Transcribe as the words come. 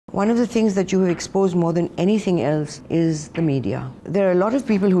One of the things that you have exposed more than anything else is the media. There are a lot of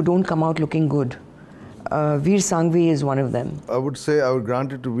people who don't come out looking good. Veer Sanghvi is one of them. I would say, I would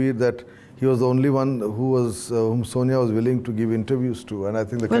grant it to Veer that he was the only one whom Sonia was willing to give interviews to, and I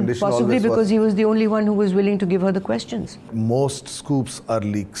think the condition always was... Possibly because he was the only one who was willing to give her the questions. Most scoops are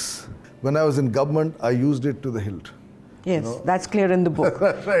leaks. When I was in government, I used it to the hilt. Yes, that's clear in the book.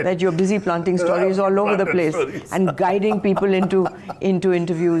 Right. That you're busy planting stories all over the place and guiding people into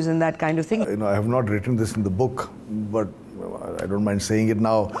interviews and that kind of thing. I have not written this in the book, but I don't mind saying it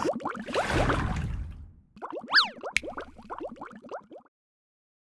now.